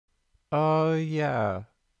Oh yeah,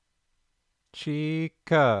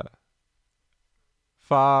 Chica,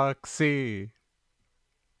 Foxy,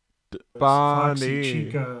 Foxy, Bonnie,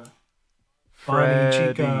 Chica, Bonnie, Freddy,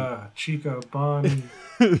 Chica, Chica, Bonnie,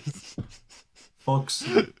 Foxy,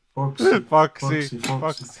 Foxy, Foxy, Foxy, Foxy.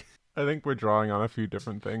 Foxy. I think we're drawing on a few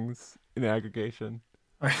different things in aggregation.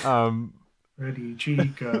 Um, Freddy,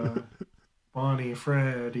 Chica, Bonnie,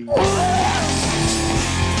 Freddy.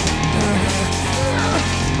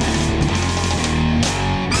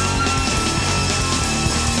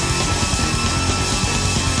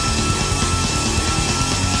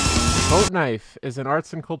 Boatknife is an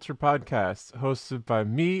arts and culture podcast hosted by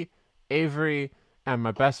me, Avery, and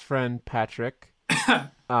my best friend Patrick.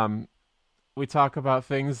 Um, we talk about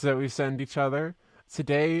things that we send each other.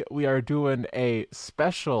 Today we are doing a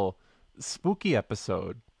special spooky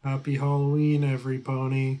episode. Happy Halloween, every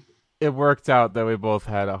pony. It worked out that we both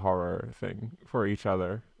had a horror thing for each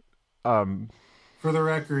other. Um, For the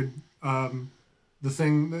record, the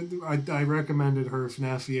thing that I recommended her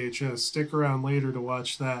Fnaf Vhs. Stick around later to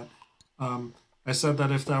watch that. I said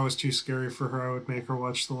that if that was too scary for her, I would make her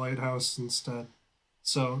watch The Lighthouse instead.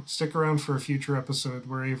 So stick around for a future episode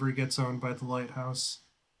where Avery gets owned by the lighthouse.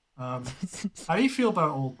 How do you feel about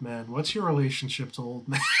old men? What's your relationship to old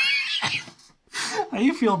men? How do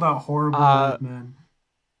you feel about horrible uh, old men?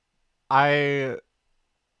 I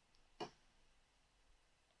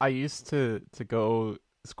I used to go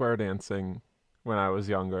square dancing when I was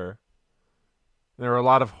younger. There were a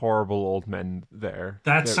lot of horrible old men there.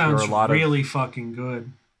 That There were a sounds lot of really fucking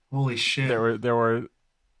good. Holy there shit. were there were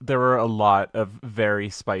there were a lot of very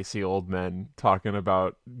spicy old men talking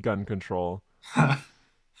about gun control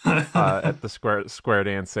at the square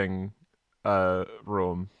dancing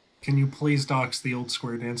room. Can you please dox the old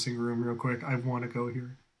square dancing room real quick? I want to go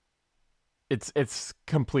here. It's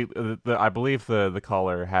completely I believe the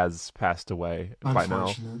caller has passed away by now.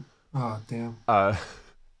 Unfortunate. Oh, damn. Uh,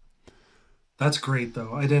 That's great,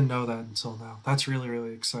 though. I didn't know that until now. That's really,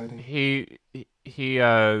 really exciting. he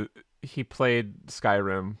played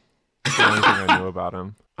Skyrim. It's the only thing I knew about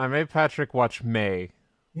him. I made Patrick watch May.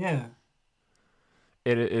 Yeah.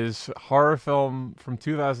 It is a horror film from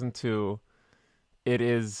 2002. It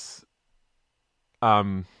is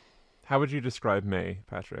um how would you describe May,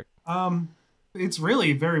 Patrick? Um, it's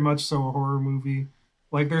really very much so a horror movie.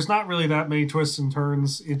 Like, there's not really that many twists and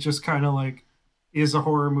turns. It just kind of like is a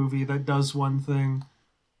horror movie that does one thing.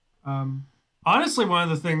 Um, Honestly, one of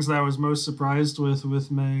the things that I was most surprised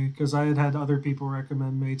with May, because I had had other people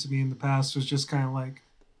recommend May to me in the past, was just kind of like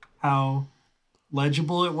how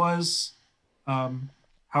legible it was, um,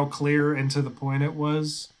 how clear and to the point it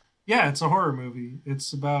was. Yeah, it's a horror movie.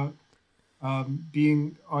 It's about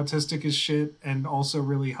being autistic as shit and also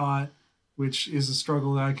really hot, which is a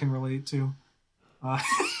struggle that I can relate to. Uh,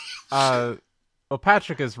 Uh well,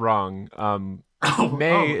 Patrick is wrong. oh,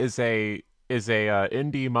 May oh, is a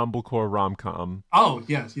indie mumblecore rom-com. oh,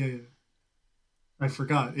 yes, yeah, yeah. I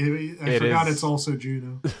forgot. I It forgot it's is also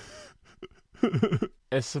Juno.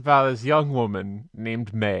 it's about this young woman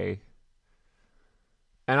named May.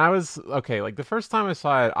 And I was okay, like the first time I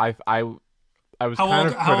saw it, I was kind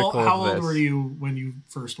of critical How of old were this. you when you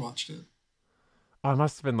first watched it? I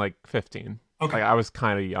must have been like 15. Okay. Like I was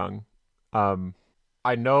kind of young. Um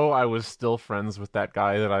I know I was still friends with that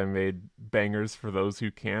guy that I made Bangers for Those Who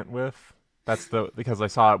Can't with. That's the because I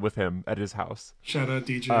saw it with him at his house. Shout out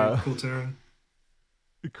DJ Uh Kultera.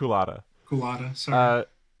 Kulada. Kulada, sorry. Uh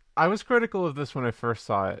I was critical of this when I first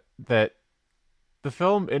saw it that the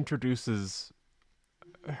film introduces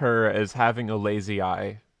her as having a lazy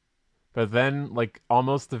eye, but then like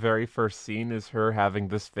almost the very first scene is her having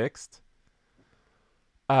this fixed.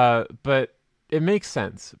 But it makes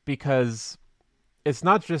sense because it's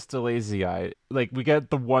not just a lazy eye. Like we get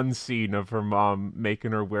the one scene of her mom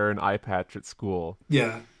making her wear an eye patch at school.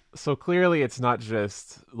 Yeah. So clearly it's not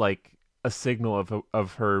just like a signal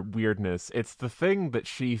of her weirdness. It's the thing that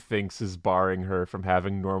she thinks is barring her from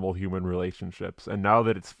having normal human relationships. And now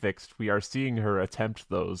that it's fixed, we are seeing her attempt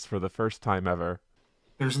those for the first time ever.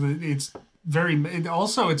 It's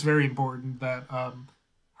also it's very important that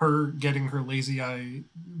her getting her lazy eye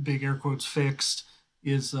big air quotes fixed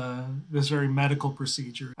is this very medical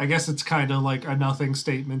procedure. I guess it's kind of like a nothing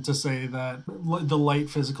statement to say that the light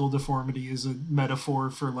physical deformity is a metaphor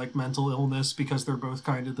for like mental illness because they're both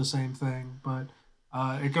kind of the same thing, but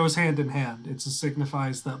it goes hand in hand. It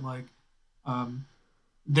signifies that like um,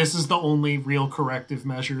 this is the only real corrective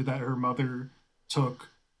measure that her mother took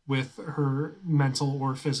with her mental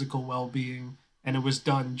or physical well-being, and it was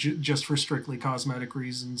done just for strictly cosmetic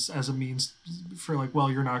reasons as a means for like, well,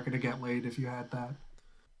 you're not going to get laid if you had that.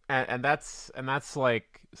 and that's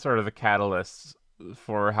like sort of the catalyst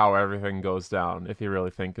for how everything goes down if you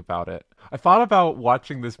really think about it. I thought about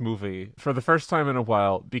watching this movie for the first time in a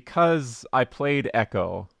while because I played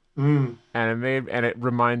Echo Mm. and it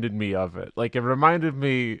reminded me of it. Like it reminded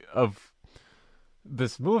me of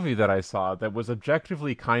this movie that I saw that was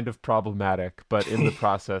objectively kind of problematic, but in the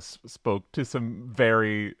process spoke to some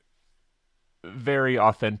very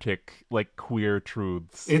authentic like queer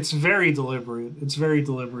truths. It's very deliberate. It's very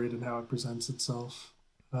deliberate in how it presents itself.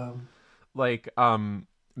 Um, Like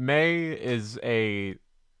May is a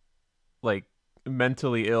like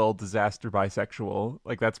mentally ill disaster bisexual.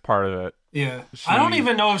 Like that's part of it. yeah, I don't She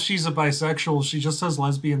even know if she's a bisexual. She just says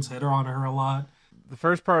lesbians hit her on her a lot. The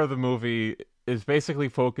first part of the movie is basically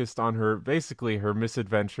focused on her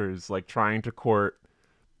misadventures, like trying to court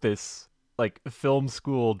this like film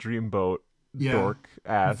school dreamboat Yeah, dork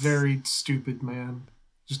ass. very stupid man.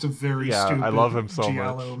 Just a very Yeah, I love stupid him so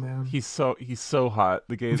giallo much. man. He's so hot.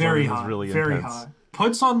 The gaze on Very him is hot, really very intense. hot.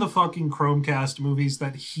 Puts on the fucking Chromecast movies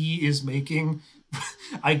that he is making,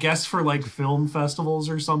 I guess for like film festivals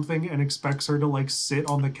or something, and expects her to like sit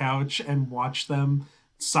on the couch and watch them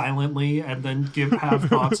silently and then give have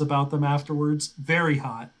thoughts about them afterwards. Very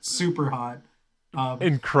hot, super hot. Um,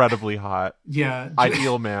 Incredibly hot. yeah,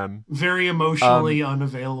 Ideal man. very Um emotionally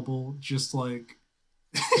unavailable. Just like,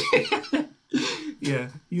 yeah,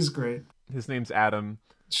 he's great. his name's Adam.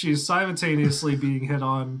 She's simultaneously being hit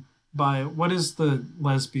on by what is the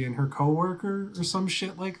lesbian, her coworker or some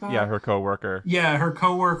shit like Yeah, that. her coworker Yeah, her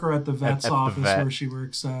coworker at the vet's at the office vet. where she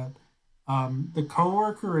works at. The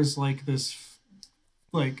coworker is like this,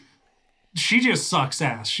 like she just sucks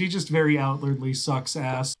ass. She just very outwardly sucks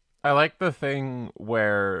ass. I like the thing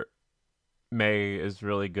where May is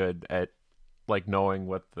really good at like knowing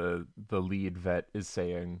what the lead vet is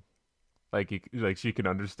saying. Like she can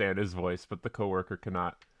understand his voice, but the coworker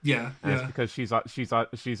cannot, Yeah, and it's yeah, because she's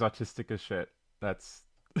autistic as shit. That's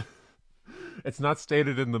it's not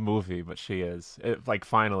stated in the movie, but she is. Like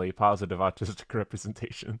finally positive autistic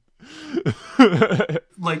representation.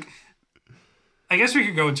 like I guess we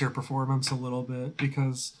could go into her performance a little bit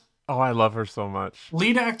because Oh, I love her so much.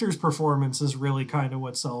 lead actor's performance is really kind of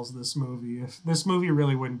what sells this movie. If this movie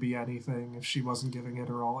really wouldn't be anything if she wasn't giving it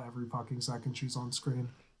her all every fucking second she's on screen.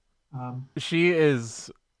 She is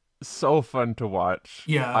so fun to watch.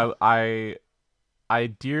 Yeah, I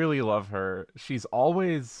dearly love her. She's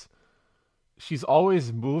always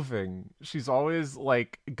moving. She's always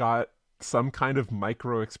like got some kind of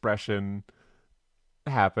micro expression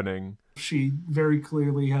happening. she very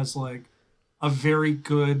clearly has like a very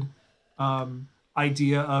good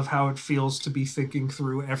idea of how it feels to be thinking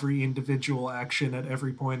through every individual action at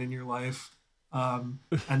every point in your life, and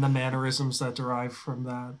the mannerisms that derive from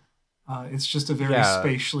that. It's just a very Yeah,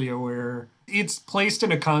 spatially aware. It's placed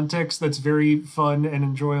in a context that's very fun and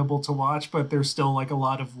enjoyable to watch, but there's still like a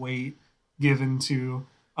lot of weight given to.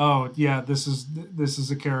 Oh yeah, this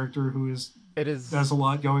is a character who is it is has a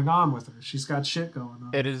lot going on with her. She's got shit going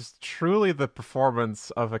on. it is truly the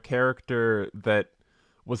performance of a character that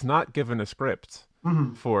was not given a script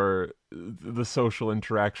Mhm. for the social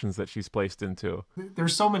interactions that she's placed into.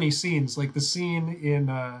 There's so many scenes, like the scene in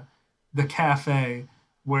the cafe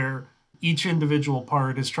where each individual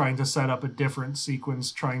part is trying to set up a different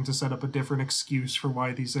sequence, trying to set up a different excuse for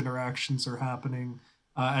why these interactions are happening,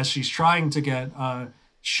 as she's trying to get a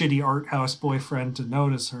shitty art house boyfriend to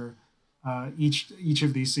notice her. Each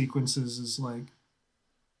of these sequences is like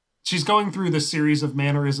she's going through the series of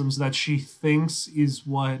mannerisms that she thinks is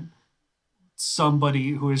what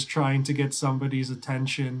somebody who is trying to get somebody's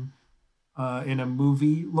attention in a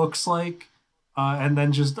movie looks like, and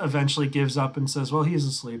then just eventually gives up and says, "Well, he's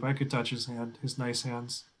asleep. I could touch his hand, his nice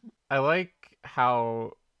hands." I like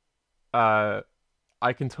how uh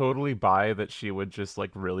I can totally buy that she would just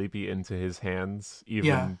like really be into his hands,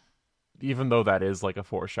 Yeah, even though that is like a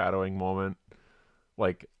foreshadowing moment.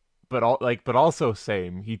 Like, but also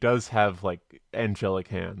same. He does have like angelic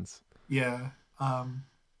hands. yeah.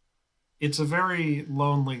 It's a very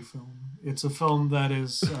lonely film. It's a film that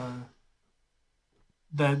is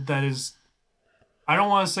that is. I don't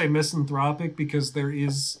want to say misanthropic because there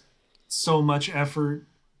is so much effort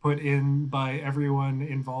put in by everyone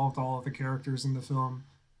involved, all of the characters in the film.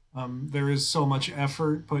 There is so much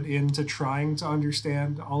effort put into trying to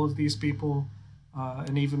understand all of these people,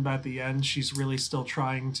 and even at the end, she's really still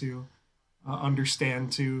trying to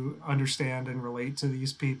understand and relate to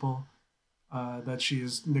these people that she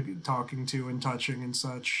is talking to and touching and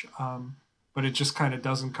such. But it just kind of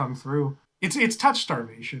doesn't come through. It's touch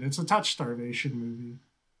starvation. It's a touch starvation movie.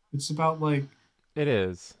 It's about like It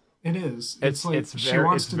is. it is. It's It's like it's she very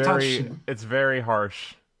wants it's to touch very shit. it's very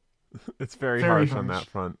harsh. It's very Very harsh on that harsh.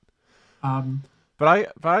 front. Um,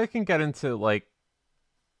 But I can get into like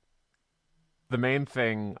the main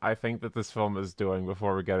thing I think that this film is doing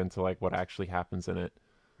before we get into like what actually happens in it.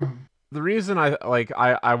 The reason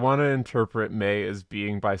I want to interpret May as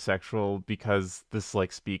being bisexual because this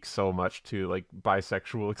like speaks so much to like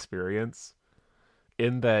bisexual experience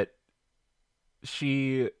in that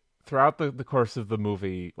she throughout the course of the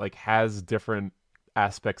movie like has different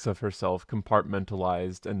aspects of herself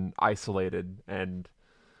compartmentalized and isolated and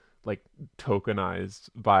like tokenized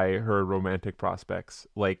by her romantic prospects.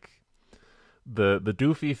 Like the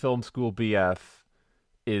doofy film school BF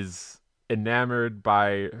is enamored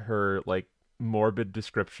by her like morbid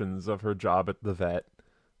descriptions of her job at the vet,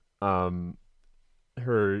 um,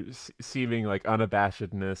 her seeming like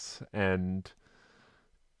unabashedness and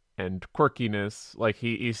quirkiness. Like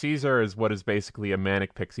he sees her as what is basically a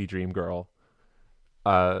manic pixie dream girl.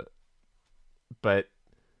 Uh, but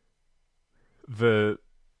the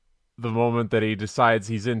the moment that he decides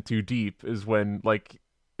he's in too deep is when like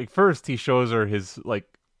first he shows her his like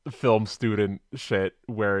film student shit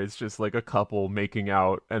where it's just like a couple making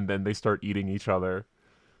out and then they start eating each other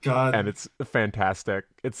God, and it's fantastic.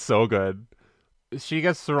 It's so good. She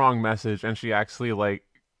gets the wrong message and she actually like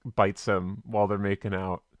bites him while they're making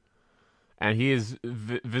out and he is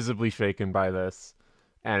visibly shaken by this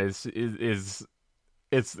and is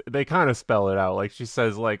it's they kind of spell it out. Like she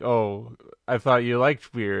says like, "Oh, I thought you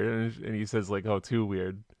liked weird." And he says like, "Oh, too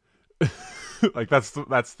weird." Like that's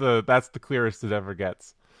the clearest it ever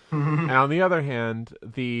gets. And on the other hand,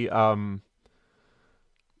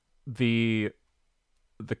 the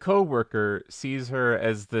the coworker sees her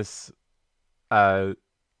as this uh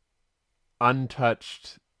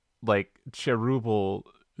untouched like cherubal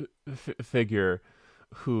figure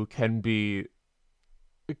who can be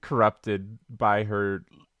corrupted by her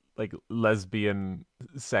like lesbian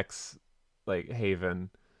sex like haven.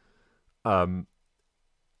 um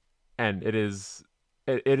and it is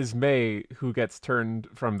May who gets turned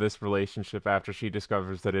from this relationship after she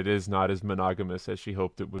discovers that it is not as monogamous as she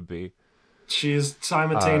hoped it would be. she is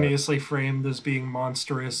uh simultaneously framed as being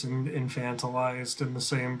monstrous and infantilized in the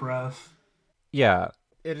same breath. yeah,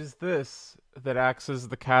 it is this that acts as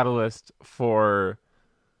the catalyst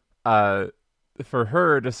uh for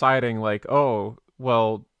her deciding like, oh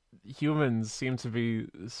well, humans seem to be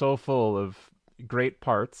so full of great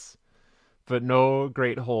parts but no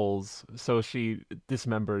great holes. So she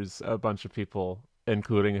dismembers a bunch of people,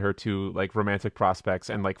 including her two like romantic prospects,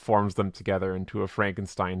 and like forms them together into a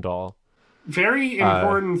Frankenstein doll. Very Uh,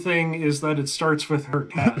 important thing is that it starts with her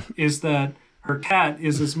cat. Is that her cat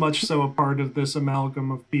is as much so a part of this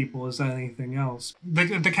amalgam of people as anything else.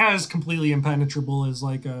 The cat is completely impenetrable as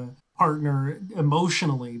like a partner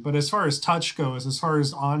emotionally, but as far as touch goes, as far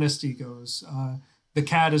as honesty goes, the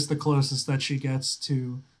cat is the closest that she gets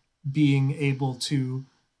to being able to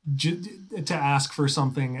ask for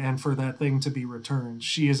something and for that thing to be returned.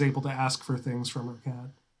 She is able to ask for things from her cat.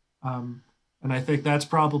 Um, and I think that's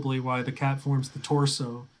probably why the cat forms the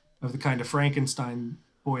torso of the kind of Frankenstein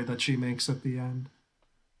boy that she makes at the end.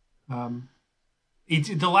 Um,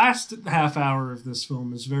 the last half hour of this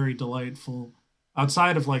film is very delightful,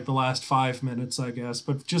 outside of like the last 5 minutes, I guess.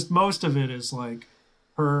 But just most of it is like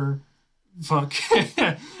her, fuck,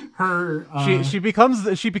 her. she becomes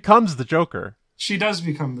the Joker. She does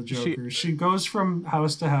become the She Joker. She goes from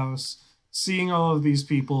house to house, seeing all of these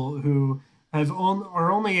people who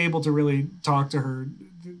are only able to really talk to her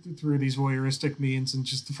through these voyeuristic means, and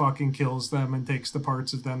just fucking kills them and takes the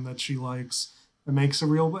parts of them that she likes and makes a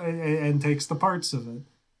real and takes the parts of it.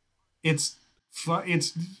 It's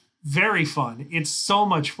it's very fun. It's so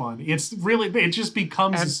much fun. It just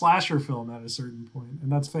becomes a and slasher film at a certain point,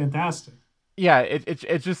 and that's fantastic. yeah,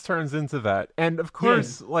 it just turns into that. And of Yeah.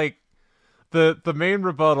 course, like the main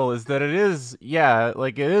rebuttal is that it is yeah,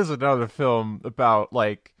 like it is another film about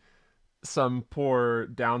like some poor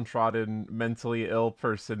downtrodden mentally ill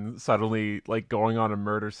person suddenly like going on a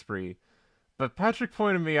murder spree. But Patrick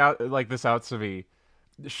pointed me out like this out to me.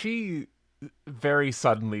 She very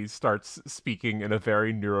suddenly starts speaking in a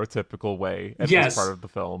very neurotypical way at this part Yes, of the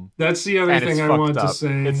film. that's the other And it's thing I fucked want to up.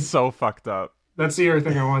 It's say. so fucked up. That's the other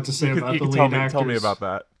thing I want to say about You the could tell me about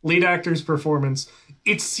that. lead actor's performance.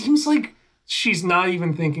 It seems like she's not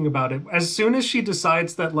even thinking about it. As soon as she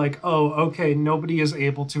decides that, like, oh, okay, nobody is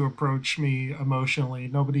able to approach me emotionally,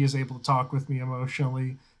 nobody is able to talk with me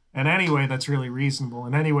emotionally, in any way that's really reasonable,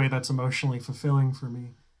 in any way that's emotionally fulfilling for me,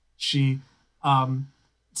 she um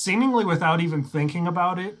seemingly without even thinking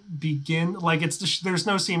about it begin like there's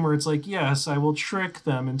no scene where it's like, yes, I will trick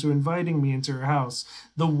them into inviting me into her house.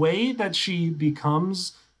 The way that she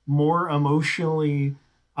becomes more emotionally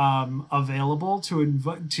available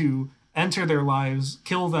to enter their lives,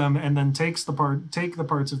 kill them, and then take the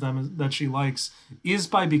parts of them that she likes is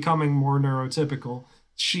by becoming more neurotypical.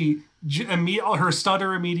 Her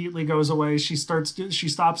stutter immediately goes away. She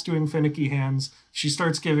stops doing finicky hands. She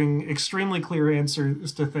starts giving extremely clear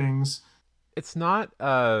answers to things. It's not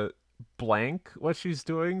blank what she's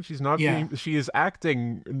doing. She's not Yeah. being she is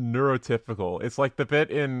acting neurotypical. It's like the bit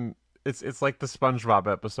in it's like the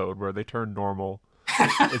SpongeBob episode where they turn normal.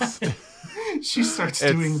 It's She starts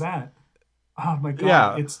doing it's that. Oh my god,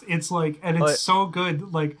 yeah. it's like, and it's Like so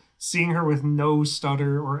good, like seeing her with no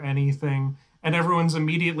stutter or anything, and everyone's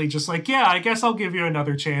immediately just like, yeah, I guess I'll give you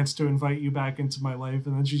another chance to invite you back into my life,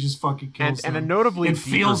 and then she just fucking kills and a them. notably It deeper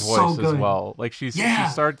feels so voice as good. well. Like she Yeah,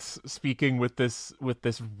 starts speaking with this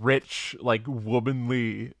rich like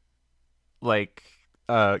womanly like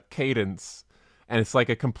cadence, and it's like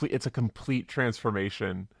a complete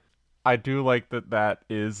transformation. I do like that that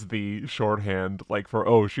is the shorthand like for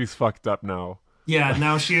oh she's fucked up now. yeah.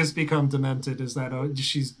 Now she has become demented. Is that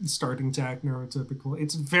she's starting to act neurotypical?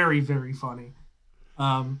 It's very very funny.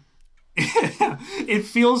 Um, it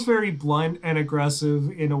feels very blunt and aggressive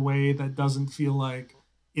in a way that doesn't feel like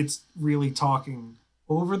it's really talking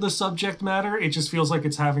over the subject matter. It just feels like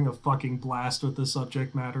it's having a fucking blast with the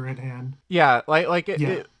subject matter at hand. Yeah, Yeah.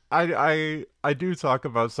 it I do talk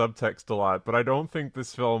about subtext a lot, but I don't think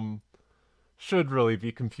this film should really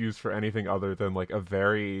be confused for anything other than like a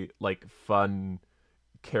very like fun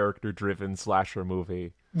character driven slasher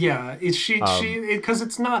movie. Yeah, it's Um because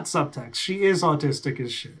it's not subtext. She is autistic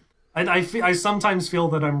as shit. I sometimes feel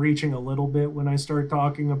that I'm reaching a little bit when I start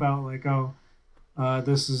talking about like, oh,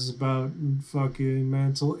 this is about fucking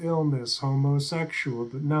mental illness, homosexual.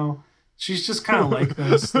 But no, she's just kind of like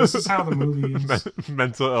this. This is how the movie is.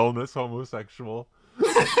 mental illness, homosexual.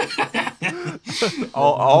 Living the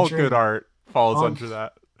All good dream. art falls Oh, under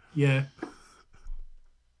that. yeah,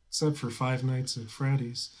 except for Five Nights at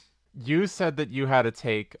Freddy's. You said that you had a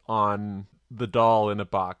take on the doll in a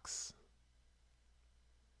box.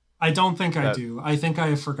 I don't think I That do. I think I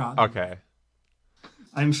have forgotten that. okay.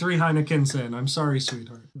 I'm 3 Heinekens in. I'm sorry,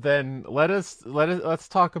 sweetheart. Then let's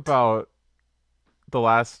talk about the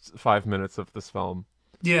last 5 minutes of this film.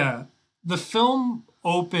 Yeah, the film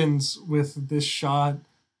opens with this shot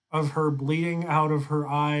of her bleeding out of her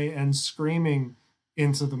eye and screaming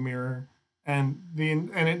into the mirror, and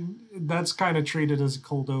that's kind of treated as a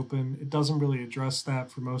cold open. It doesn't really address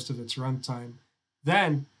that for most of its runtime.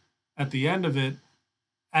 Then, at the end of it,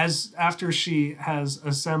 as after she has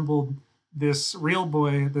assembled this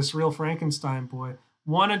real Frankenstein boy,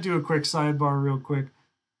 want to do a quick sidebar real quick.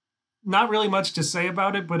 Not really much to say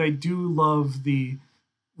about it, but I do love the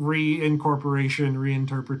reinterpretation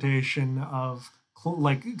of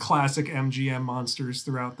like classic MGM monsters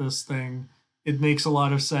throughout this thing. It makes a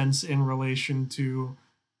lot of sense in relation to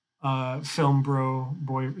shitty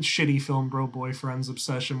film bro boyfriend's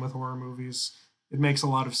obsession with horror movies. It makes a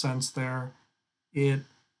lot of sense there. It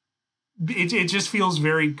it just feels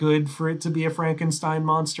very good for it to be a Frankenstein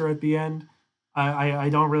monster at the end. I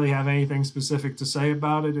don't really have anything specific to say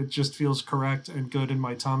about it. It just feels correct and good in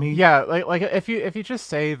my tummy. Yeah, like if you just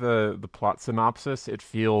say the plot synopsis, it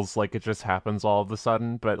feels like it just happens all of a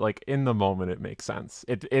sudden, but like in the moment it makes sense.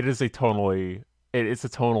 It is a it's a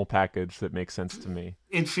tonal package that makes sense to me.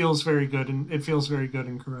 It feels very good and it feels very good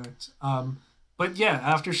and correct. But yeah,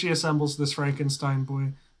 after she assembles this Frankenstein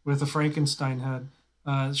boy with a Frankenstein head,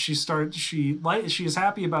 she is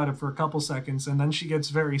happy about it for a couple seconds, and then she gets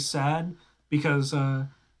very sad because the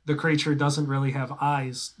creature doesn't really have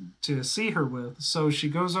eyes to see her with. So she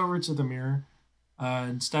goes over to the mirror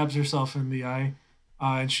and stabs herself in the eye,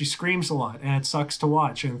 and she screams a lot, and it sucks to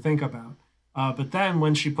watch and think about. But then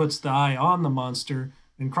when she puts the eye on the monster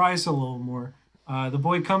and cries a little more, the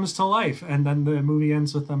boy comes to life, and then the movie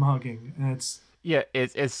ends with them hugging, and it's Yeah,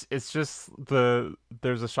 it's just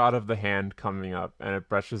there's a shot of the hand coming up and it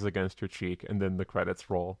brushes against her cheek and then the credits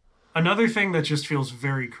roll. another thing that just feels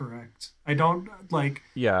very correct. I don't like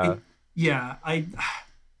it. Yeah. Yeah, I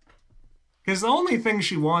because the only thing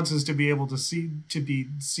she wants is to be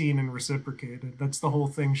seen and reciprocated. That's the whole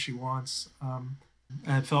thing she wants. And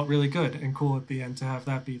it felt really good and cool at the end to have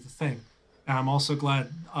that be the thing. And I'm also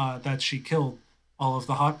glad that she killed all of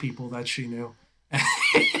the hot people that she knew.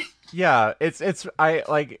 Yeah, it's I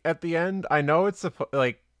like at the end I know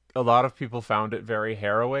like a lot of people found it very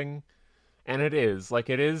harrowing and it is. Like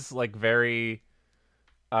it is like very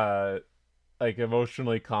uh like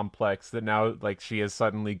emotionally complex that now like she has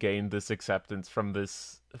suddenly gained this acceptance from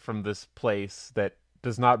this place that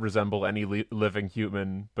does not resemble any living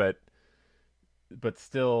human but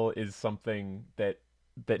still is something that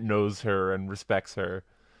knows her and respects her.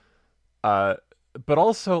 Uh, but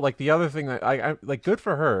also like the other thing that I like, good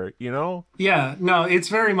for her, you know. Yeah, no, it's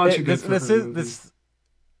very much a It, good this for this her is movie.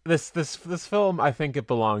 this film. I think it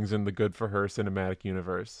belongs in the good for her cinematic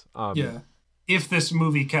universe. Yeah. If this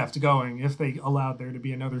movie kept going, if they allowed there to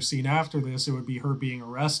be another scene after this, it would be her being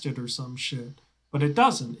arrested or some shit. But it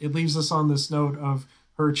doesn't. It leaves us on this note of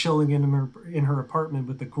her chilling in her apartment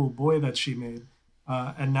with the cool boy that she made,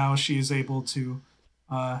 and now she is able to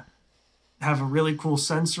uh, have a really cool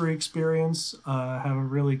sensory experience, have a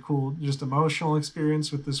really cool just emotional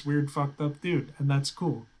experience with this weird fucked up dude, and that's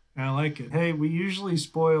cool. And I like it. Hey, we usually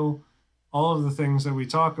spoil all of the things that we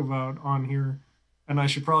talk about on here, and I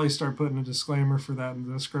should probably start putting a disclaimer for that in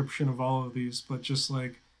the description of all of these. But just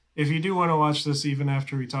like, if you do want to watch this, even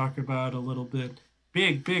after we talk about a little bit,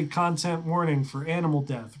 big content warning for animal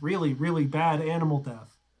death. Really, really bad animal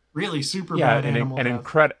death. Really super Yeah, bad animal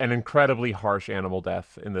death. an incredibly harsh animal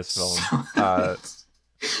death in this film. So,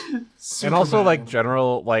 And super also bad like animal death.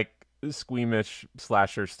 general like squeamish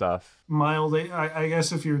slasher stuff. Mild. I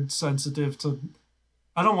guess if you're sensitive to,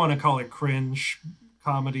 I don't want to call it cringe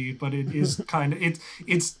comedy, but it is kind of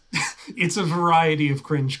it's it's a variety of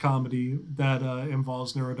cringe comedy that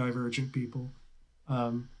involves neurodivergent people.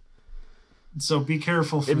 Um, so be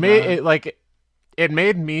careful It for made that. it like it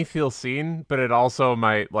made me feel seen, but it also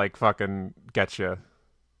might like fucking get you.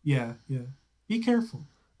 Yeah, yeah. Be careful.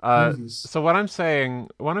 Uh, Movies, so what I'm saying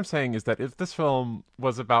is that if this film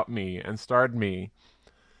was about me and starred me,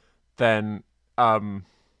 then um,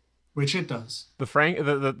 which it does. the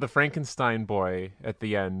Frankenstein boy at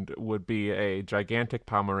the end would be a gigantic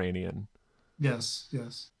Pomeranian. Yes,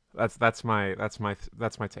 yes. That's my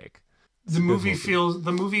take. It's The a good movie movie. feels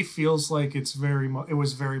the movie feels like it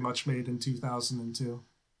was very much made in 2002.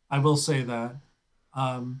 I will say that.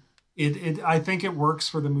 It I think it works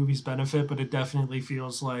for the movie's benefit, but it definitely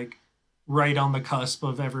feels like right on the cusp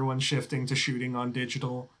of everyone shifting to shooting on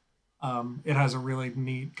digital. It has a really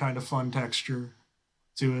neat kind of fun texture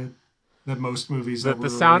to it that most movies that were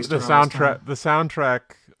released around this time.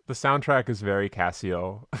 the soundtrack is very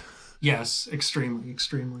Casio. Yes, extremely,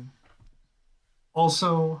 extremely.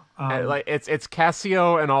 Also, Like it's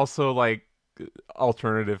Casio and also like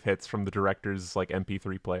alternative hits from the director's like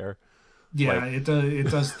MP3 player. yeah, Like it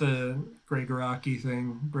does the Greg Araki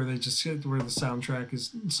thing where they just where the soundtrack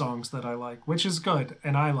is songs that I like, which is good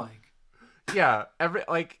and I like. yeah, every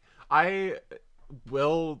like I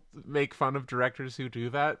will make fun of directors who do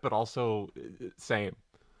that, but also same.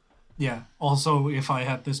 Yeah. Also, if I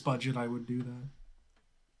had this budget, I would do that.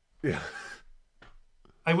 Yeah.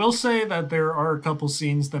 I will say that there are a couple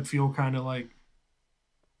scenes that feel kind of like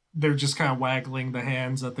they're just kind of waggling the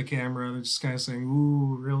hands at the camera. They're just kind of saying,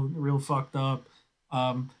 "Ooh, real fucked up."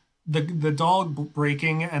 Um, the dog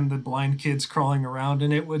breaking and the blind kids crawling around,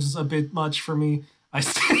 and it was a bit much for me. I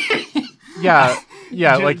Yeah,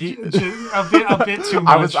 yeah, like a bit too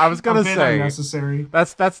I much, was a gonna bit say unnecessary.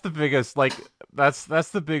 that's the biggest like that's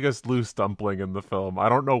the biggest loose dumpling in the film. I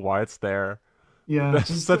don't know why it's there. Yeah,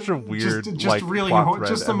 That's such a weird just like really plot thread,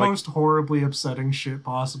 just the and like most horribly upsetting shit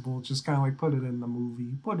possible. Just kind of like put it in the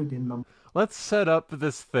movie, put it in the. let's set up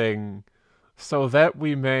this thing so that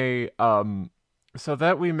we may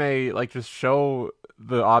like just show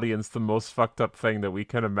the audience the most fucked up thing that we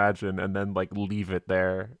can imagine and then like leave it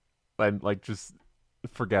there and like just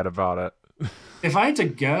forget about it. If I had to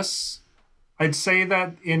guess, I'd say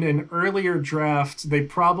that in an earlier draft, they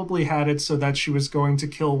probably had it so that she was going to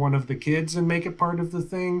kill one of the kids and make it part of the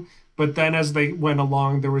thing. But then as they went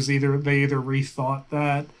along, there was either rethought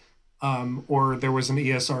that, or there was an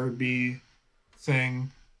ESRB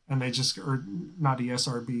thing, and they just or not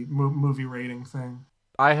ESRB movie rating thing.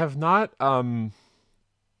 I have not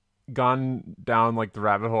gone down like the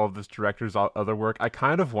rabbit hole of this director's other work. I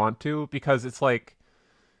kind of want to because it's like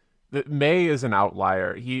May is an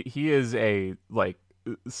outlier. He is a like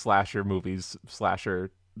slasher movies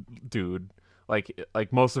slasher dude.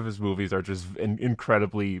 Like most of his movies are just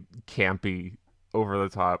incredibly campy, over the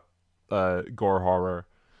top, gore horror.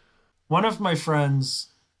 One of my friends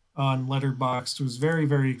on Letterboxd was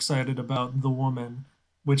very excited about The Woman,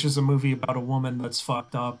 which is a movie about a woman that's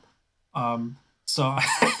fucked up. So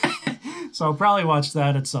so I'll probably watch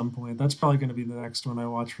that at some point. That's probably going to be the next one I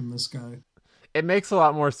watch from this guy. It makes a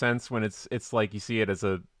lot more sense when it's like you see it as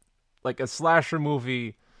a like a slasher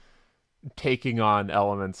movie taking on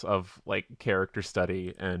elements of like character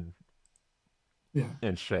study Yeah,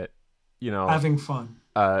 and shit. You know, having fun.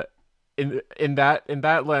 uh, in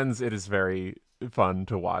that lens, it is very fun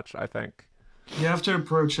to watch. I think. You have to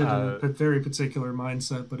approach it in Uh, a very particular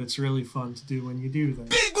mindset, but it's really fun to do when you do that.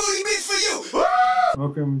 Big booty meat for you.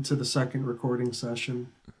 Welcome to the second recording session.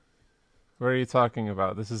 What are you talking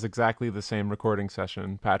about? This is exactly the same recording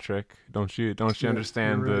session, Patrick. Don't you Yeah, you're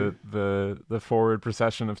understand right. the forward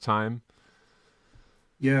procession of time?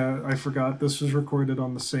 Yeah, I forgot this was recorded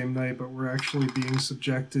on the same night, but we're actually being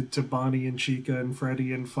subjected to Bonnie and Chica and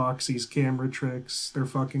Freddy and Foxy's camera tricks. They're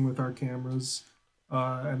fucking with our cameras,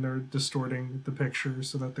 and they're distorting the picture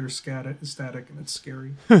so that they're static, and it's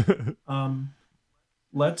scary. Um,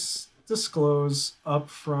 let's disclose up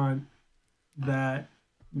front that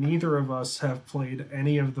neither of us have played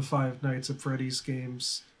any of the Five Nights at Freddy's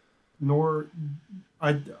games, nor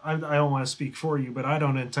I don't want to speak for you, but I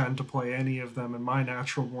don't intend to play any of them in my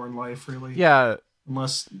natural born life, really, Yeah,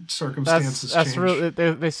 unless that's circumstances that's change. really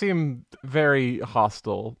they seem very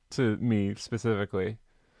hostile to me specifically.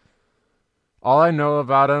 All I know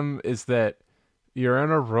about them is that you're in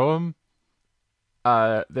a room.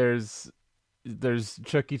 There's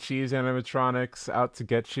Chuck E. Cheese animatronics out to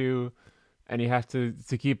get you, and you have to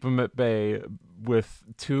keep them at bay with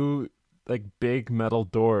two like big metal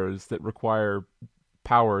doors that require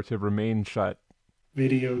power to remain shut.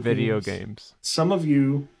 Video Video games. games. Some of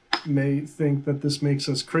you may think that this makes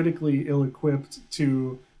us critically ill equipped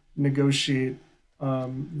to negotiate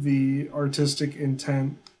the artistic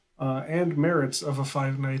intent and merits of a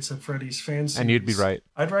Five Nights at Freddy's fan And you'd be series. right.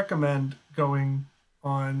 I'd recommend going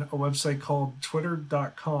on a website called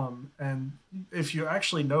twitter.com. And if you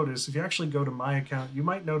actually notice, if you actually go to my account, you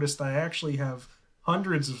might notice that I actually have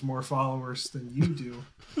hundreds of more followers than you do,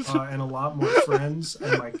 and a lot more friends,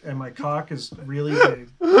 and my cock is really big.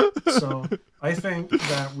 So I think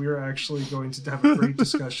that we're actually going to have a great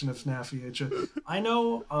discussion of Fnaf Vhs. I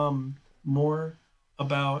know more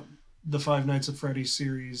about the Five Nights at Freddy's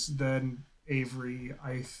series than Avery.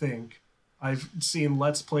 I think I've seen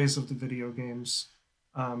Let's Plays of the video games,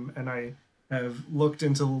 and I have looked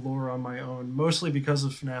into the lore on my own, mostly because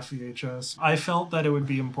of Fnaf Vhs. I felt that it would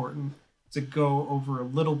be important to go over a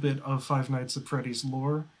little bit of Five Nights at Freddy's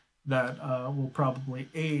lore that will probably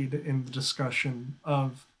aid in the discussion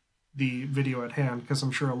of the video at hand, because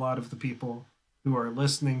I'm sure a lot of the people who are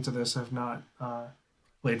listening to this have not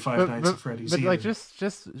played Five But Nights but at Freddy's but either. like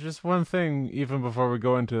just one thing even before we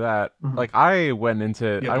go into that. Mhm. Like I went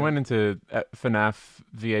into Yeah, I man. went into FNAF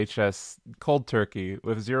VHS cold turkey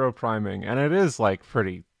with zero priming, and it is like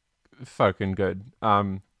pretty fucking good.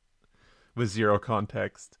 With zero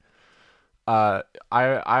context.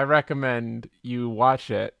 I recommend you watch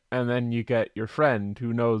it and then you get your friend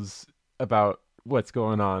who knows about what's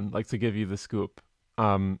going on, like to give you the scoop.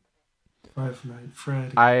 Um, Five Nights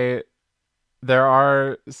Freddy. I There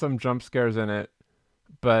are some jump scares in it,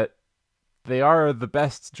 but they are the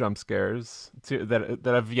best jump scares that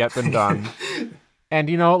have yet been done. And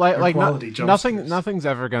you know, They're quality jump scares. nothing's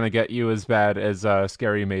ever gonna get you as bad as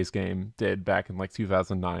Scary Maze game did back in like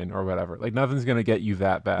 2009 or whatever. Like nothing's gonna get you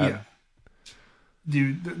that bad. Yeah,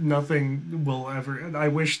 dude, nothing will ever. I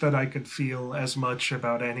wish that I could feel as much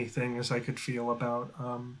about anything as I could feel about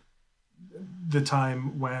the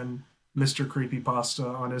time when Mr. Creepypasta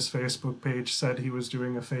on his Facebook page said he was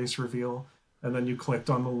doing a face reveal, and then you clicked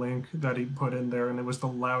on the link that he put in there, and it was the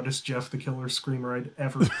loudest Jeff the Killer screamer I'd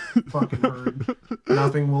ever fucking heard.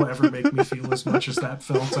 Nothing will ever make me feel as much as that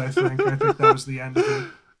felt, I think. I think that was the end of it.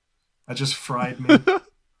 That just fried me.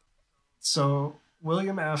 So,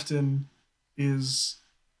 William Afton is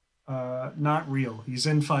not real. He's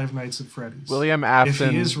in Five Nights at Freddy's. William If he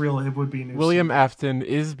Afton is real, it would be news to William me. Afton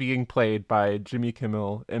is being played by Jimmy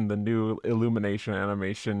Kimmel in the new Illumination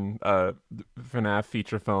animation FNAF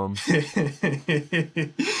feature film.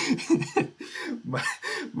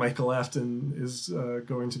 Michael Afton is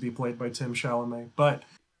going to be played by Tim Chalamet. But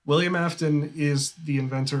William Afton is the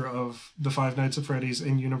inventor of the Five Nights at Freddy's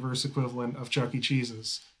in-universe equivalent of Chuck E.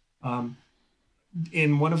 Cheese's. Um,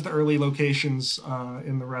 in one of the early locations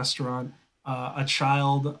in the restaurant, a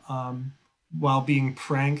child, while being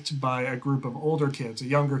pranked by a group of older kids, a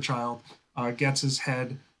younger child, gets his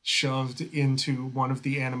head shoved into one of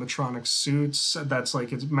the animatronic suits. That's like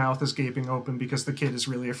his mouth is gaping open because the kid is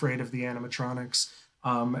really afraid of the animatronics.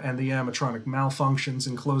 And the animatronic malfunctions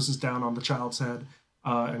and closes down on the child's head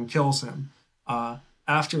and kills him.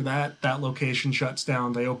 After that, that location shuts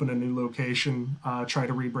down. They open a new location, try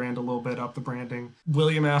to rebrand a little bit, up the branding.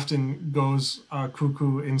 William Afton goes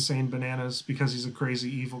cuckoo, insane bananas because he's a crazy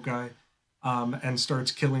evil guy, and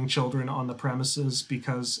starts killing children on the premises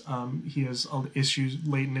because he has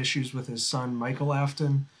latent issues with his son, Michael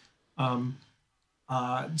Afton. Um,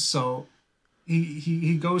 so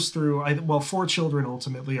he goes through, well, four children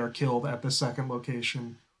ultimately are killed at the second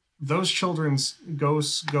location. Those children's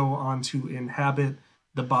ghosts go on to inhabit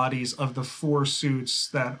the bodies of the four suits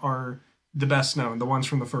that are the best known, the ones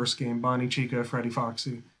from the first game: Bonnie, Chica, Freddy,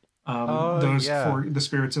 Foxy. Oh Those yeah, for the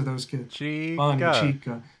spirits of those kids. Bonnie, Chica.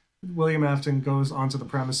 Chica. William Afton goes onto the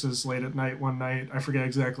premises late at night one night. I forget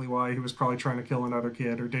exactly why. He was probably trying to kill another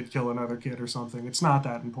kid or did kill another kid or something. It's not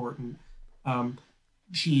that important. Um,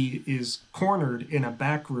 he is cornered in a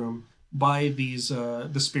back room by these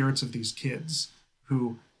the spirits of these kids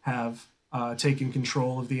who have taken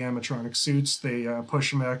control of the animatronic suits. They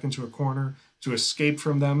push him back into a corner. To escape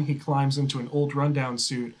from them, he climbs into an old rundown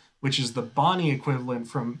suit, which is the Bonnie equivalent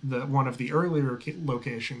from the one of the earlier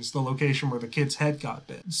locations, the location where the kid's head got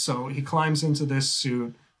bit. So he climbs into this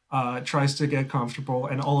suit, tries to get comfortable,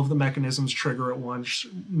 and all of the mechanisms trigger at once,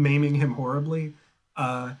 maiming him horribly.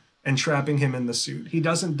 And trapping him in the suit. He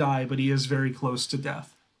doesn't die, but he is very close to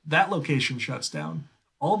death. That location shuts down.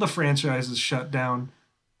 All the franchises shut down.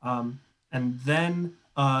 And then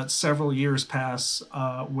several years pass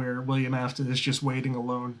where William Afton is just waiting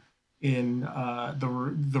alone in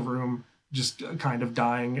the room, just kind of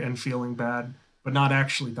dying and feeling bad, but not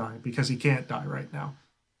actually dying because he can't die right now.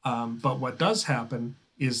 But what does happen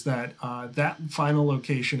is that that final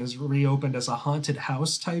location is reopened as a haunted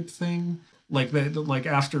house type thing. Like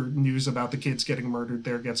after news about the kids getting murdered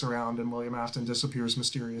there gets around and William Afton disappears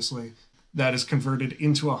mysteriously, that is converted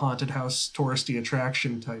into a haunted house touristy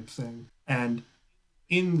attraction type thing. And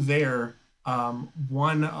in there,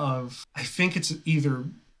 one of I think it's either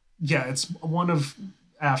yeah, it's one of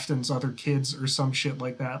Afton's other kids or some shit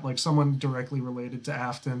like that, like someone directly related to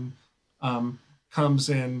Afton, comes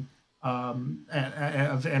in and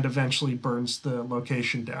eventually burns the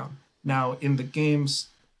location down. Now, in the games,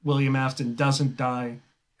 William Afton doesn't die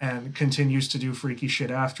and continues to do freaky shit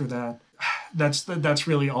after that. That's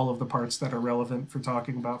really all of the parts that are relevant for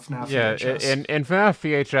talking about FNAF Yeah, VHS. in Fnaf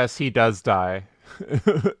Vhs he does die.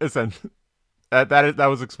 That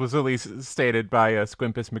was explicitly stated by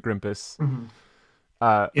Squimpus McGrimpus. Mm-hmm.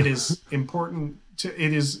 Uh, It is important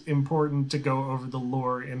to go over the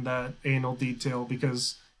lore in that anal detail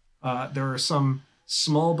because there are some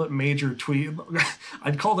small but major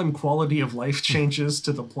I'd call them quality of life changes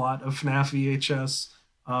to the plot of FNAF VHS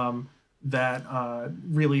that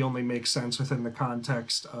really only make sense within the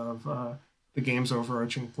context of the game's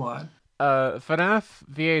overarching plot. FNAF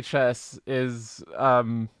VHS is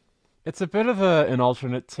it's a bit of an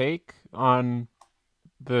alternate take on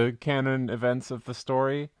the canon events of the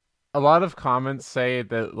story. A lot of comments say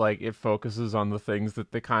that like it focuses on the things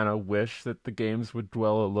that they kind of wish that the games would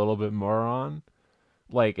dwell a little bit more on.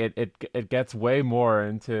 Like it gets way more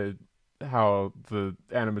into how the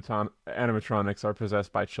animatronics are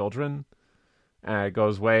possessed by children, and it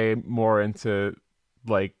goes way more into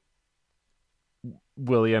like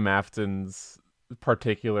William Afton's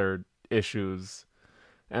particular issues,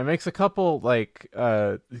 and it makes a couple like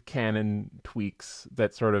canon tweaks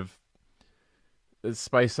that sort of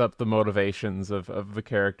spice up the motivations of the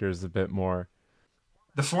characters a bit more.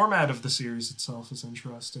 The format of the series itself is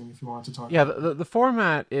interesting if you want to talk Yeah, about the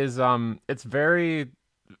format is it's very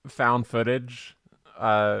found footage,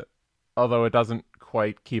 uh although it doesn't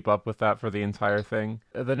quite keep up with that for the entire thing.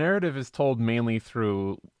 The narrative is told mainly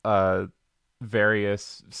through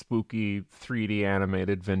various spooky 3D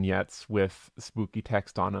animated vignettes with spooky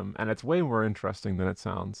text on them, and it's way more interesting than it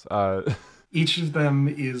sounds. each of them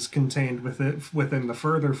is contained within the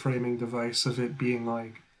further framing device of it being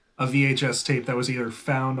like a VHS tape that was either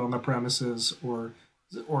found on the premises or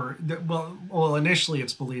initially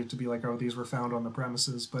it's believed to be like, oh, these were found on the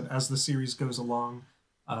premises, but as the series goes along,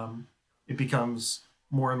 it becomes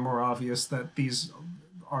more and more obvious that these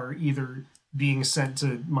are either being sent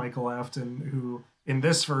to Michael Afton, who in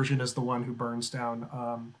this version is the one who burns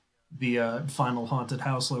down the final haunted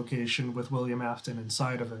house location with William Afton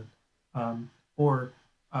inside of it, or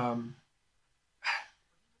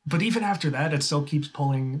but even after that, it still keeps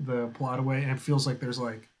pulling the plot away, and it feels like there's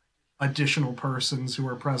like additional persons who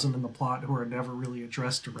are present in the plot who are never really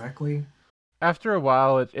addressed directly. After a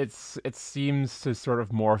while, it seems to sort of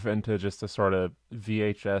morph into just a sort of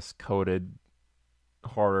VHS coded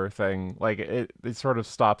horror thing. Like it sort of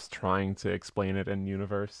stops trying to explain it in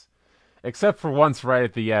universe, except for once right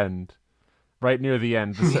at the end, right near the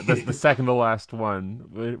end, the second to last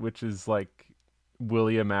one, which is like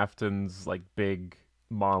William Afton's like big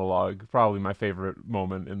monologue, probably my favorite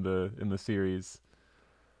moment in the series.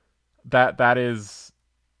 That that is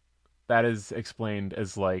explained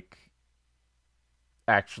as like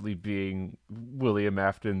actually being William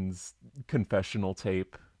Afton's confessional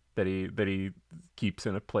tape that he keeps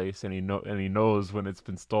in a place, and he knows when it's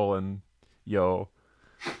been stolen. Yo,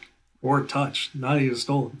 Or touched, not even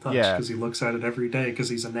stolen, touched, yeah, because he looks at it every day because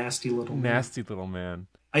he's a nasty little man. nasty little man.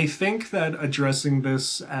 I think that addressing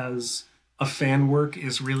this as a fan work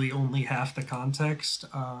is really only half the context.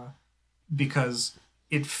 because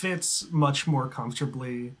it fits much more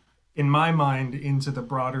comfortably, in my mind, into the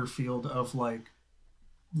broader field of like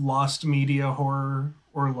lost media horror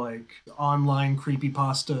or like online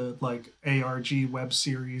creepypasta, like ARG web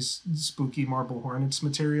series, spooky Marble Hornets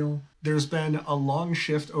material. There's been a long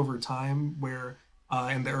shift over time where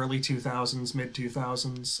in the early 2000s, mid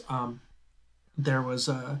 2000s, there was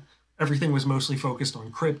everything was mostly focused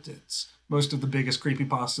on cryptids. Most of the biggest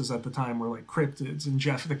creepypastas at the time were like cryptids and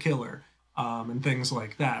Jeff the Killer, and things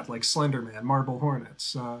like that, like Slenderman, Marble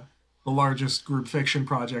Hornets. The largest group fiction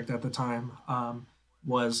project at the time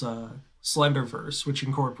was Slenderverse, which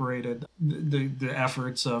incorporated the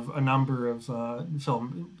efforts of a number of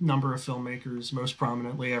filmmakers, most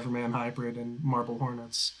prominently Everman Hybrid and Marble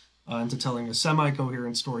Hornets, into telling a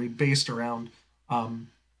semi-coherent story based around one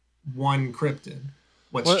cryptid.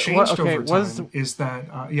 What's changed Okay, over time is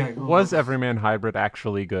that was Everyman Hybrid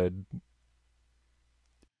actually good?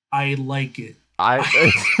 I like it. I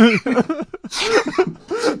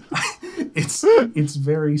It's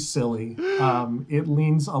very silly. It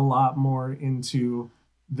leans a lot more into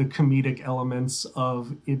the comedic elements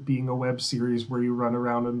of it being a web series where you run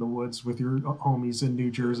around in the woods with your homies in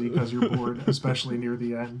New Jersey because you're bored, especially near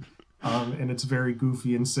the end. And it's very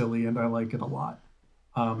goofy and silly, and I like it a lot.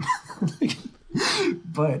 Um,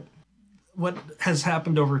 but what has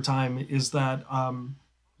happened over time is that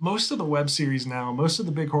most of the web series now, most of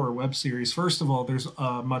the big horror web series, first of all, there's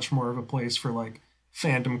much more of a place for like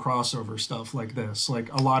fandom crossover stuff like this.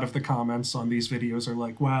 Like a lot of the comments on these videos are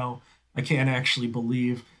like, wow, I can't actually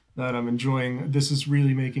believe that I'm enjoying this. Is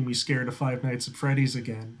really making me scared of Five Nights at Freddy's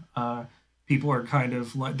again. People are kind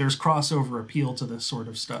of like, there's crossover appeal to this sort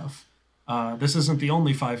of stuff. This isn't the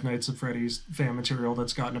only Five Nights at Freddy's fan material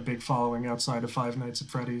that's gotten a big following outside of Five Nights at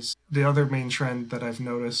Freddy's. The other main trend that I've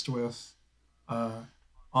noticed with uh,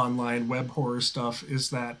 online web horror stuff is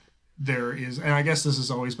that there is, and I guess this has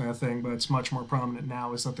always been a thing, but it's much more prominent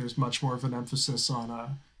now, is that there's much more of an emphasis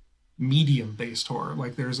on medium based horror.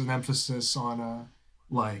 Like there's an emphasis on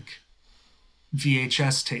like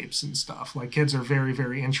VHS tapes and stuff. Like kids are very,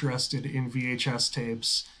 very interested in VHS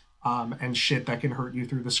tapes, and shit that can hurt you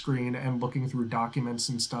through the screen and looking through documents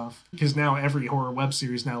and stuff. Because now every horror web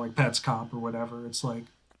series now, like Pets Cop or whatever, it's like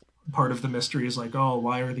part of the mystery is like, oh,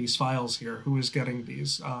 why are these files here? Who is getting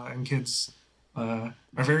these? And kids are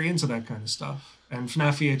very into that kind of stuff. And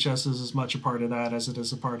Fnaf Vhs is as much a part of that as it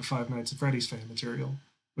is a part of Five Nights at Freddy's fan material,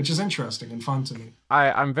 which is interesting and fun to me.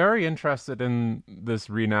 I'm very interested in this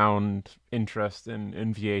renowned interest in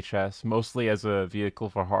VHS, mostly as a vehicle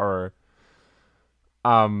for horror.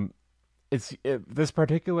 Um, this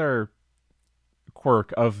particular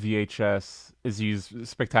quirk of VHS is used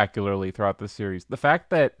spectacularly throughout the series. The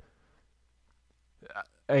fact that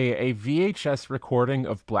a VHS recording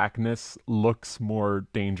of blackness looks more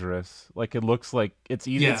dangerous. Like it looks like it's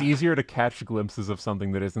Yeah, easier to catch glimpses of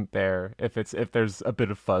something that isn't there if there's a bit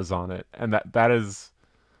of fuzz on it, and that is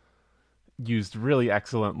used really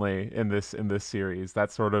excellently in this series.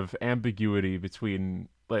 That sort of ambiguity between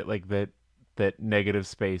like that negative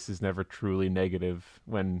space is never truly negative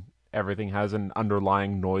when everything has an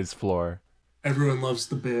underlying noise floor. everyone loves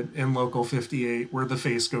the bit in Local 58 where the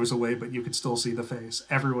face goes away, but you can still see the face.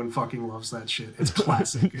 Everyone fucking loves that shit. It's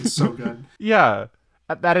classic. It's so good. Yeah,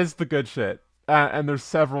 that is the good shit. And there's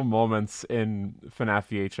several moments in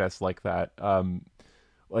FNAF VHS like that.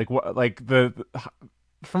 Like what, like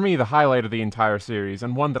for me the highlight of the entire series,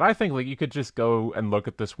 and one that I think like you could just go and look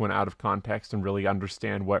at this one out of context and really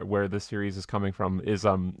understand where this series is coming from, is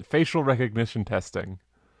facial recognition testing.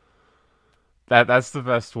 That's the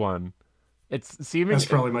best one. It's seeming That's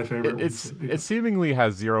probably my favorite one it's too. it seemingly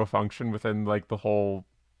has zero function within like the whole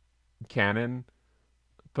canon,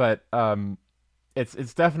 but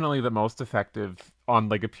it's definitely the most effective on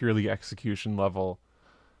like a purely execution level.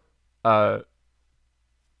 Uh,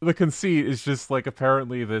 the conceit is just like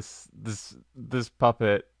apparently this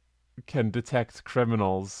puppet can detect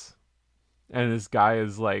criminals, and this guy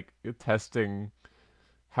is like testing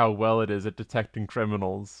how well it is at detecting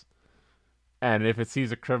criminals. And if it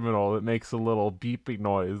sees a criminal, it makes a little beeping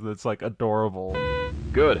noise that's like adorable.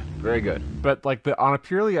 Good, very good. But like the on a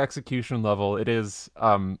purely execution level, it is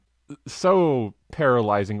so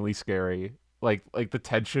paralyzingly scary. Like the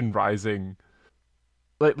tension rising.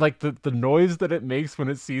 Like the noise that it makes when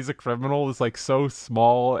it sees a criminal is like so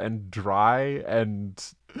small and dry, and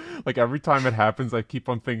like every time it happens I keep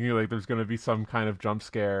on thinking like there's going to be some kind of jump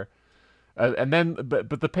scare. And then,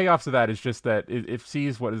 but the payoff to that is just that it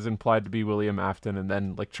sees what is implied to be William Afton, and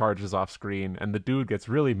then like charges off screen, and the dude gets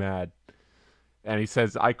really mad, and he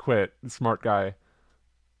says, "I quit." Smart guy.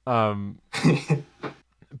 Um,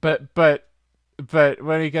 but but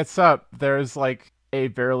when he gets up, there's like a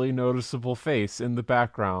barely noticeable face in the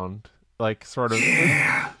background, like sort of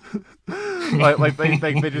Yeah. like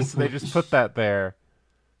they just put that there,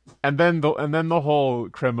 and then the whole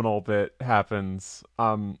criminal bit happens.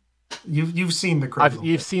 You've seen the criminal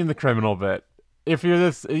You've bit, seen the criminal bit. If you're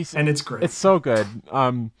this, and it's great. it's so good.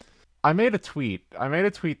 I made a tweet. I made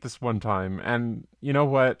a tweet this one time, and you know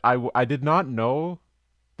what? I did not know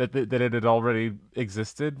that it had already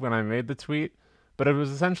existed when I made the tweet, but it was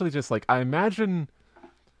essentially just like I imagine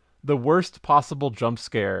the worst possible jump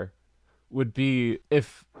scare would be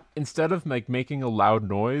if instead of like making a loud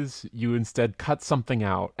noise, you instead cut something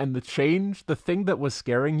out, and the thing that was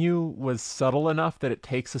scaring you was subtle enough that it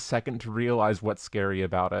takes a second to realize what's scary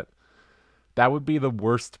about it. That would be the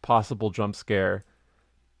worst possible jump scare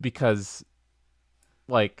because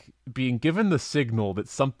like being given the signal that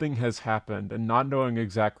something has happened and not knowing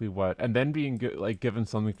exactly what, and then being like given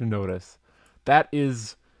something to notice, that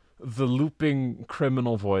is the looping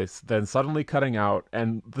criminal voice then suddenly cutting out,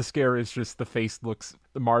 and the scare is just the face looks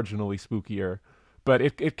marginally spookier, but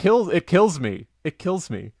it kills me.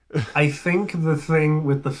 I think the thing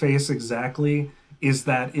with the face exactly is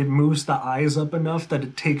that it moves the eyes up enough that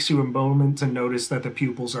it takes you a moment to notice that the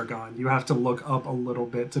pupils are gone. You have to look up a little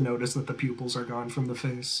bit to notice that the pupils are gone from the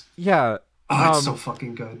face. Yeah. Oh, it's so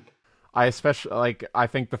fucking good. I especially like I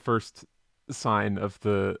think the first sign of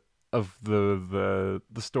the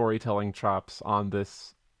storytelling chops on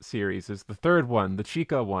this series is the third one, the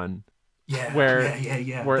Chica one. Yeah, where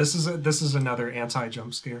yeah. where This is another anti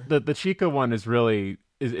jump scare. the Chica one is really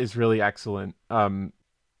excellent.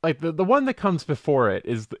 Like the one that comes before it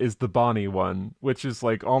is the Bonnie one, which is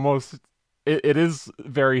like almost it is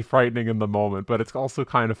very frightening in the moment, but it's also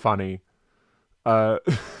kind of funny.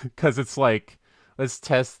 Because it's like, let's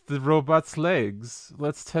test the robot's legs,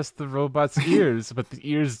 let's test the robot's ears, but the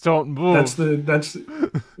ears don't move. That's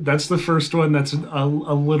the first one that's a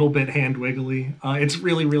little bit hand wiggly. It's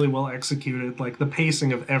really well executed. Like the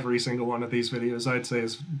pacing of every single one of these videos, I'd say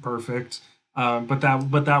is perfect. But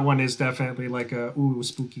that one is definitely like a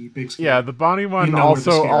spooky big scare. Yeah, the Bonnie one You know where the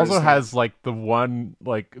scare also is has like the one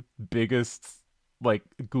like biggest like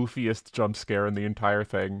goofiest jump scare in the entire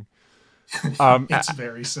thing. It's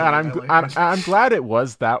very silly. And I like it. I'm glad it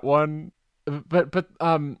was that one, but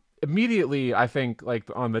immediately I think like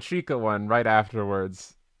on the Chica one right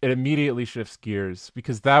afterwards, it immediately shifts gears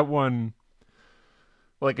because that one,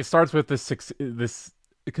 like it starts with this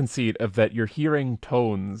conceit of that you're hearing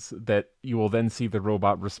tones that you will then see the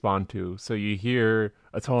robot respond to. So you hear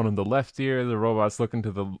a tone in the left ear, the robot's looking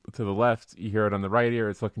to the left. You hear it on the right ear,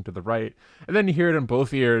 it's looking to the right, and then you hear it in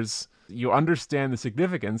both ears. You understand the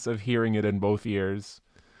significance of hearing it in both ears.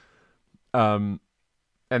 And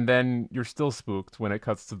then you're still spooked when it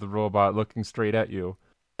cuts to the robot looking straight at you.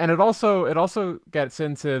 And it also gets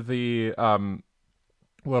into the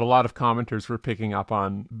what a lot of commenters were picking up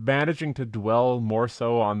on, managing to dwell more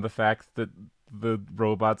so on the fact that the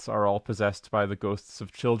robots are all possessed by the ghosts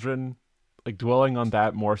of children, like dwelling on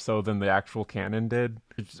that more so than the actual canon did.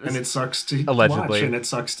 And it sucks to allegedly watch, and it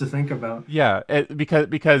sucks to think about. Yeah,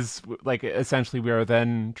 because like essentially we are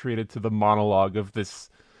then treated to the monologue of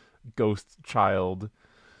this ghost child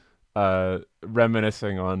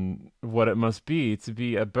reminiscing on what it must be to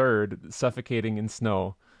be a bird suffocating in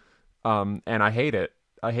snow. And I hate it.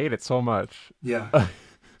 I hate it so much. Yeah.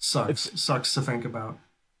 Sucks to think about.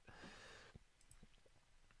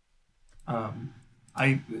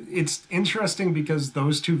 It's interesting because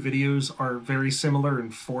those two videos are very similar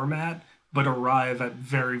in format, but arrive at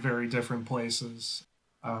very, very different places.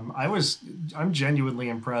 I'm genuinely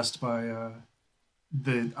impressed by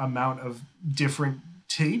the amount of different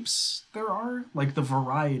tapes there are, like the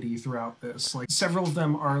variety throughout this. Like several of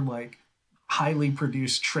them are like highly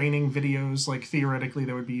produced training videos, like theoretically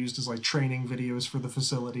they would be used as like training videos for the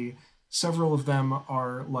facility. Several of them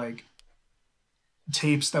are like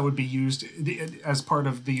tapes that would be used as part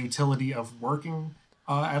of the utility of working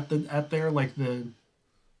the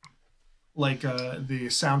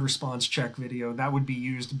sound response check video that would be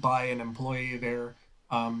used by an employee there.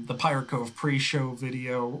 The Pirate Cove pre-show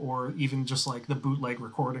video, or even just like the bootleg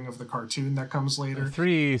recording of the cartoon that comes later.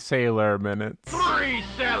 3 sailor minutes.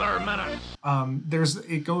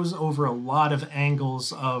 It goes over a lot of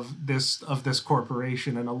angles of this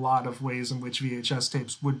corporation and a lot of ways in which VHS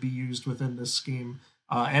tapes would be used within this scheme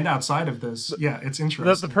and outside of this. Yeah, it's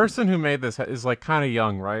interesting. The person who made this is like kind of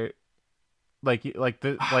young, right? Like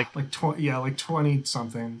 20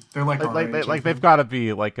 something. They're like they've got to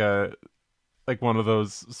be like one of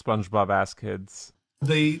those SpongeBob ass kids.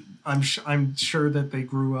 I'm sure that they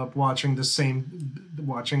grew up watching the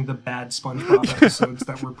bad SpongeBob episodes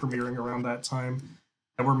that were premiering around that time,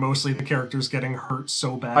 and were mostly the characters getting hurt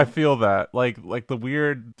so I bad. feel that like the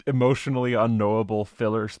weird, emotionally unknowable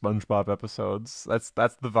filler SpongeBob episodes. That's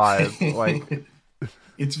the vibe. Like,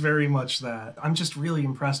 It's very much that. I'm just really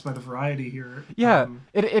impressed by the variety here. yeah,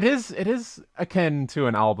 it is akin to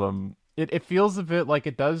an album. It feels a bit like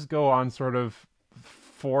it does go on sort of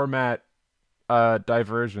format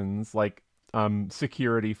diversions, like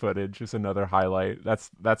security footage is another highlight.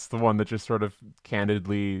 That's the one that just sort of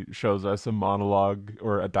candidly shows us a monologue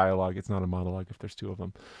or a dialogue. It's not a monologue if there's two of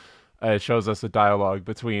them. It shows us a dialogue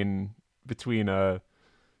between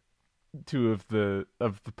two of the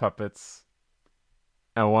puppets,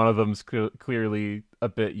 and one of them's clearly a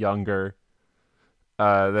bit younger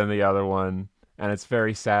than the other one, and it's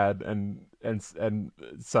very sad and it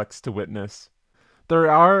sucks to witness. There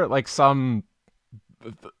are like some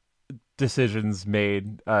decisions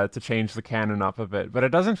made to change the canon up a bit, but it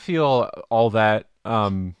doesn't feel all that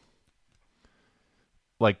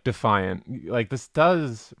like defiant. Like this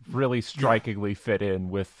does really Yeah, strikingly fit in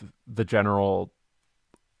with the general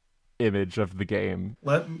image of the game.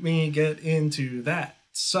 let me get into that.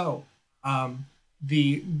 So,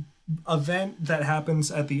 the event that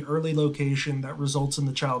happens at the early location that results in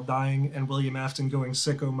the child dying and William Afton going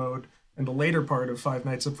sicko mode in the later part of Five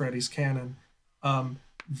Nights at Freddy's canon,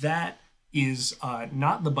 that is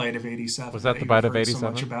not the bite of Was 87 that that the you've bite of heard so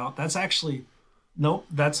much 87? about. That's actually, nope,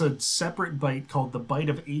 that's a separate bite called the bite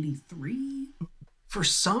of 83 for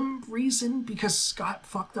some reason, because Scott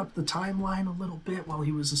fucked up the timeline a little bit while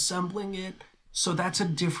he was assembling it. So that's a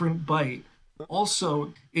different bite.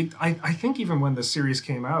 Also, I think even when the series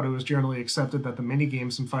came out, it was generally accepted that the mini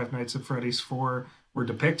games in Five Nights at Freddy's 4 were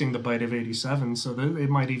depicting the bite of 87. So it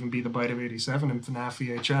might even be the bite of 87 in Fnaf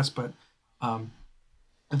Vhs. But um,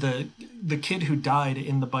 the kid who died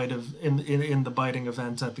in the in the biting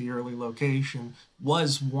event at the early location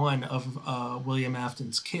was one of William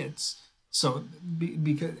Afton's kids. So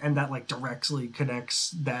because and that like directly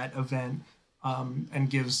connects that event, and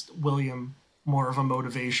gives William more of a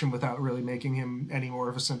motivation without really making him any more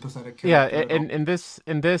of a sympathetic Yeah, character at all.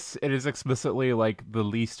 in this it is explicitly like the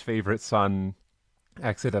least favorite son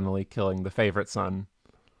accidentally killing the favorite son.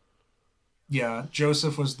 Yeah,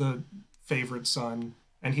 Joseph was the favorite son,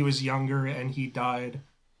 and he was younger, and he died.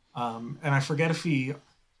 And I forget if he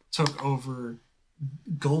took over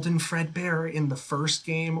Golden Fredbear in the first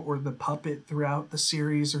game or the puppet throughout the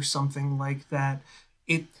series or something like that.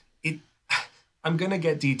 It it I'm gonna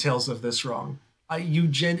get details of this wrong.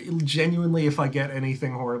 Genuinely, if I get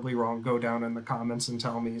anything horribly wrong, go down in the comments and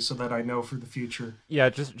tell me so that I know for the future. Yeah,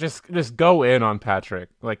 just go in on Patrick,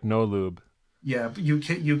 like no lube. Yeah,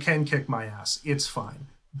 you can kick my ass. It's fine.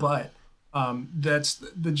 But that's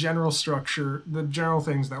the general structure. The general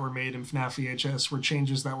things that were made in FNAF VHS were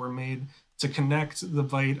changes that were made to connect the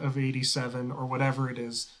bite of 87 or whatever it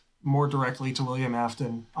is more directly to William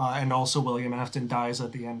Afton, and also William Afton dies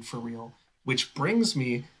at the end for real. Which brings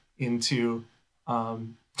me into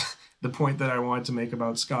um, the point that I wanted to make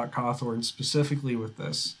about Scott Cawthorn specifically with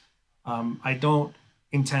this. I don't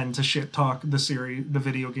intend to shit talk the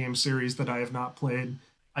video game series that I have not played.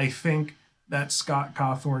 I think that Scott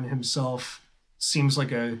Cawthorn himself seems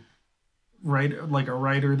like a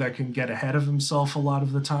writer that can get ahead of himself a lot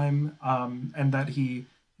of the time, and that he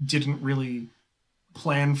didn't really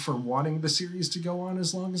plan for wanting the series to go on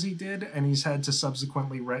as long as he did, and he's had to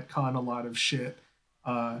subsequently retcon a lot of shit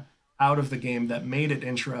uh, out of the game that made it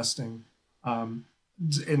interesting,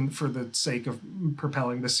 for the sake of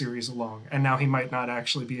propelling the series along. And now he might not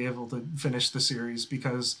actually be able to finish the series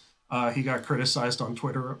because he got criticized on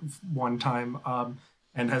Twitter one time,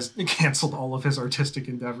 and has canceled all of his artistic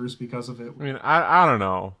endeavors because of it. I mean, I don't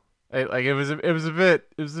know. It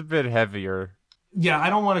was a bit heavier. Yeah, I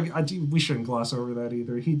don't want to. We shouldn't gloss over that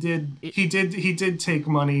either. He did take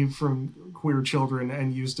money from queer children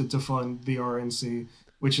and used it to fund the RNC,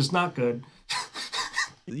 which is not good.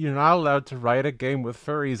 You're not allowed to write a game with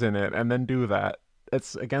furries in it and then do that.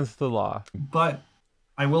 It's against the law. But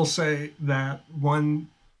I will say that one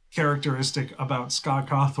characteristic about Scott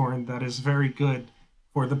Cawthorn that is very good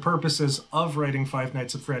for the purposes of writing Five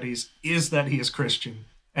Nights at Freddy's is that he is Christian.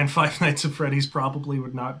 And Five Nights at Freddy's probably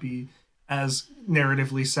would not be as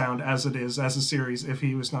narratively sound as it is as a series if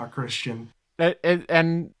he was not Christian.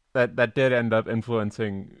 And that did end up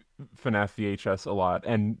influencing FNAF VHS a lot,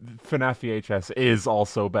 and FNAF VHS is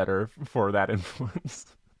also better for that influence.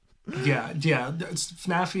 Yeah.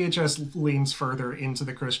 FNAF VHS leans further into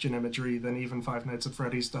the Christian imagery than even Five Nights at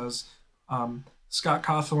Freddy's does. Scott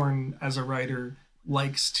Cawthorn, as a writer,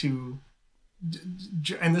 likes to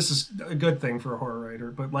and this is a good thing for a horror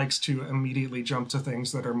writer, but likes to immediately jump to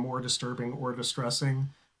things that are more disturbing or distressing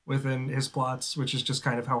within his plots, which is just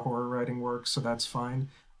kind of how horror writing works. So that's fine.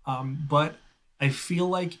 But I feel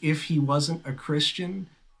like if he wasn't a Christian,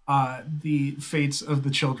 the fates of the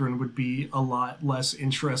children would be a lot less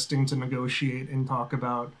interesting to negotiate and talk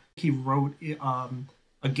about. He wrote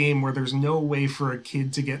a game where there's no way for a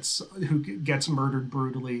kid to who gets murdered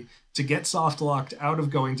brutally to get soft locked out of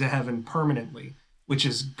going to heaven permanently, which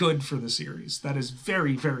is good for the series. That is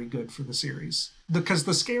very, very good for the series. Because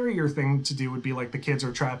the scarier thing to do would be like the kids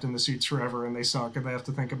are trapped in the suits forever and they suck and they have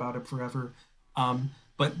to think about it forever.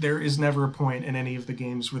 But there is never a point in any of the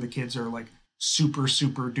games where the kids are like super,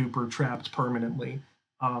 super duper trapped permanently.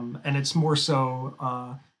 And it's more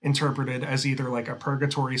so interpreted as either like a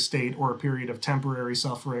purgatory state or a period of temporary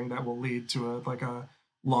suffering that will lead to a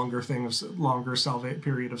longer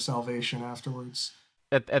period of salvation afterwards.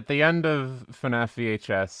 At the end of Fnaf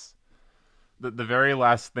Vhs, the very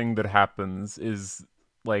last thing that happens is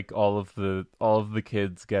like all of the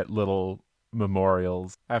kids get little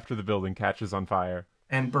memorials after the building catches on fire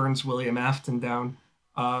And burns William Afton down.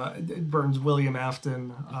 Burns William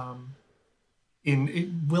Afton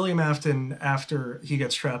William Afton, after he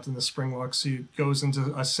gets trapped in the springlock suit, goes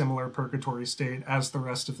into a similar purgatory state as the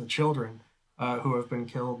rest of the children who have been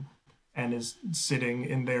killed, and is sitting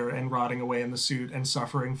in there and rotting away in the suit and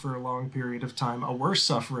suffering for a long period of time, a worse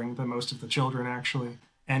suffering than most of the children, actually.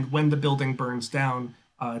 And when the building burns down,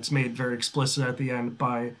 it's made very explicit at the end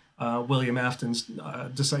by William Afton's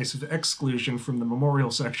decisive exclusion from the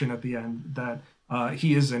memorial section at the end that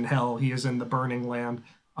he is in hell, he is in the burning land,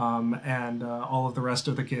 and all of the rest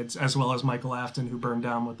of the kids, as well as Michael Afton, who burned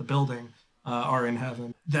down with the building, are in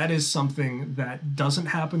heaven. That is something that doesn't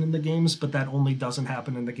happen in the games, but that only doesn't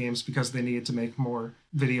happen in the games because they needed to make more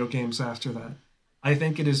video games after that. I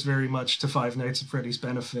think it is very much to Five Nights at Freddy's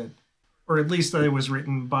benefit, or at least that it was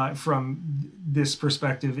written from this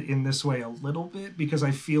perspective in this way a little bit, because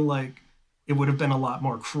I feel like it would have been a lot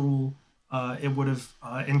more cruel. It would have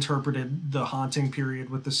interpreted the haunting period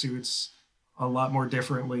with the suits a lot more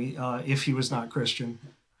differently if he was not Christian.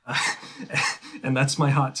 And that's my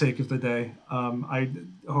hot take of the day. I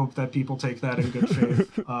hope that people take that in good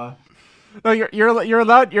faith. No, you're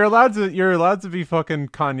allowed to be fucking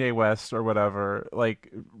Kanye West or whatever.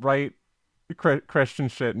 Like, write Christian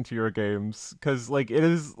shit into your games, because like it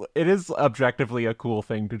is objectively a cool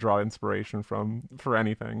thing to draw inspiration from for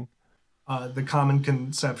anything. The common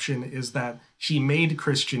conception is that he made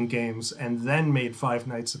Christian games and then made Five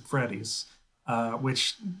Nights at Freddy's,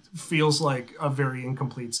 which feels like a very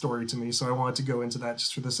incomplete story to me. So I wanted to go into that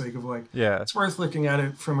just for the sake of like, Yeah, it's worth looking at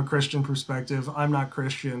it from a Christian perspective. I'm not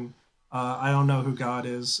Christian. I don't know who God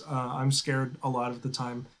is. I'm scared a lot of the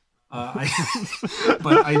time.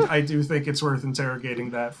 But I do think it's worth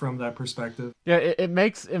interrogating that from that perspective. yeah. It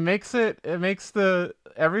makes the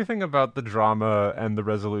everything about the drama and the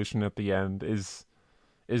resolution at the end is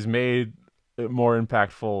made more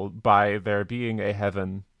impactful by there being a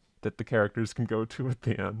heaven that the characters can go to at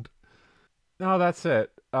the end. No, that's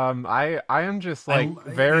it. I am just like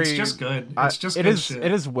very. It's just good. It's just it good is shit.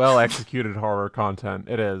 it is well executed horror content.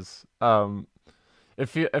 It is.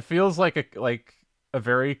 It feels like a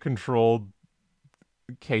very controlled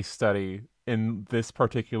case study in this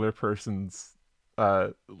particular person's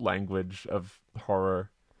language of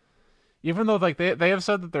horror. Even though like they have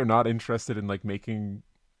said that they're not interested in like making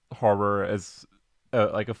horror as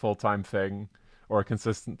like a full-time thing or a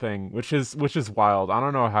consistent thing, which is wild. I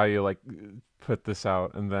don't know how you like put this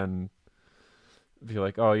out and then be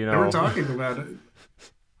like, oh, They were talking about it.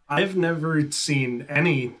 I've never seen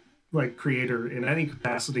any like creator in any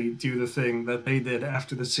capacity do the thing that they did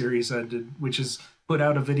after the series ended, which is put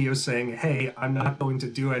out a video saying, "Hey, I'm not going to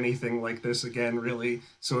do anything like this again, really.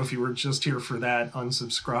 So if you were just here for that,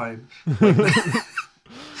 unsubscribe."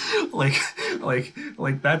 Like,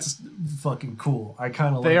 like that's fucking cool. I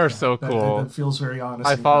kind of like they are that. so cool. That feels very honest.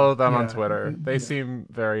 I and follow good. them on Yeah, Twitter. They yeah. seem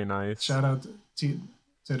very nice. Shout out to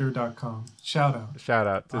Titter.com. Shout out. Shout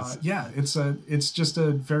out to Yeah, it's just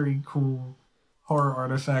a very cool horror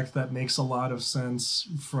artifact that makes a lot of sense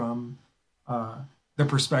from the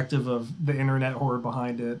perspective of the internet horror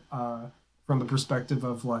behind it. From the perspective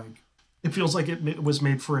of like, it feels like it was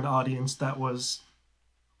made for an audience that was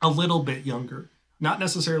a little bit younger, not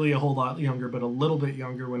necessarily a whole lot younger, but a little bit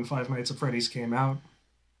younger when Five Nights at Freddy's came out,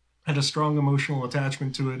 had a strong emotional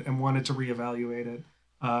attachment to it, and wanted to reevaluate it,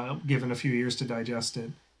 given a few years to digest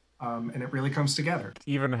it. And it really comes together.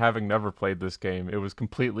 even having never played this game, it was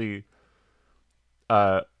completely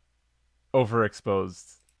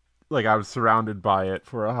overexposed. Like I was surrounded by it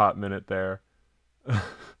for a hot minute there.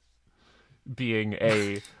 being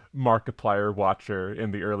a Markiplier watcher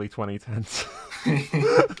in the early 2010s.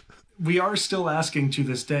 We are still asking to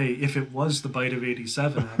this day if it was the bite of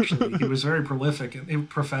 87, actually. He was very prolific and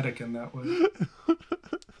prophetic in that way.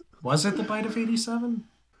 Was it the bite of 87?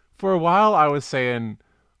 For a while, I was saying,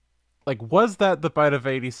 like, was that the bite of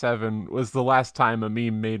 87 was the last time a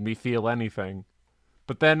meme made me feel anything?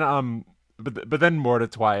 But then, but then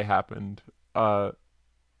Mordetwai happened.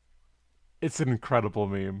 It's an incredible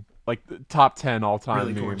meme. Like, top 10 all-time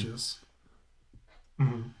Really meme. gorgeous.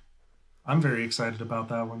 Mm-hmm. I'm very excited about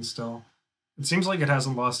that one still. It seems like it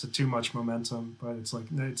hasn't lost it too much momentum, but it's like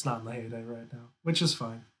it's not in the heyday right now, which is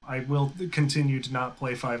fine. I will continue to not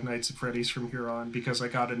play Five Nights at Freddy's from here on because I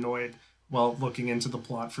got annoyed while looking into the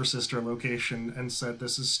plot for Sister Location and said,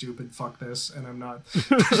 this is stupid, fuck this, and I'm not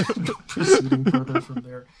proceeding further from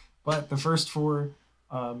there. But the first four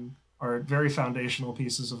are very foundational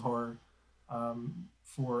pieces of horror.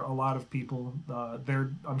 For a lot of people,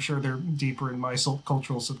 I'm sure they're deeper in my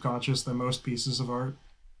cultural subconscious than most pieces of art.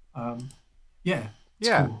 It's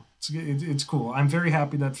cool. It's cool. I'm very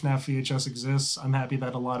happy that FNAF VHS exists. I'm happy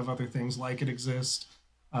that a lot of other things like it exist.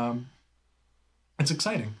 It's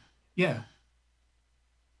exciting. Yeah.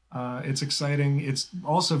 It's exciting. It's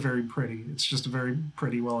also very pretty. It's just a very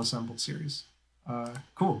pretty, well-assembled series.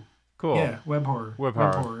 Cool. Yeah, web horror.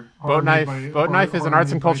 Boatknife is an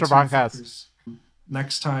arts and culture podcast.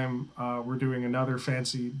 Next time, we're doing another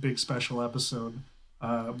fancy big special episode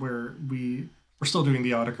where we're still doing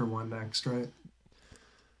the Audiker one next, right?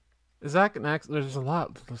 Is that next? There's a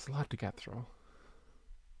lot to get through.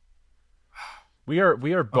 We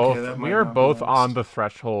are both on the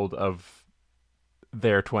threshold of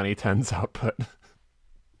their 2010s output.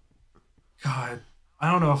 God, I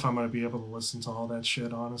don't know if I'm going to be able to listen to all that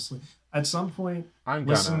shit, honestly. At some point,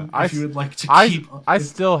 if you would like to keep... I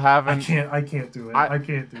still haven't... I can't do it. I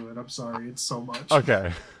can't do it. I'm sorry. It's so much.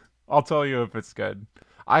 Okay. I'll tell you if it's good.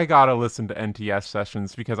 I gotta listen to NTS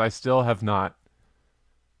sessions because I still have not...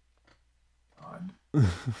 God.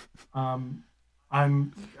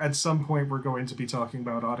 At some point, we're going to be talking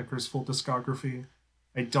about Audiker's full discography.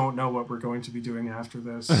 I don't know what we're going to be doing after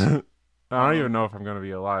this. I don't even know if I'm going to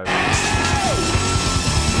be alive.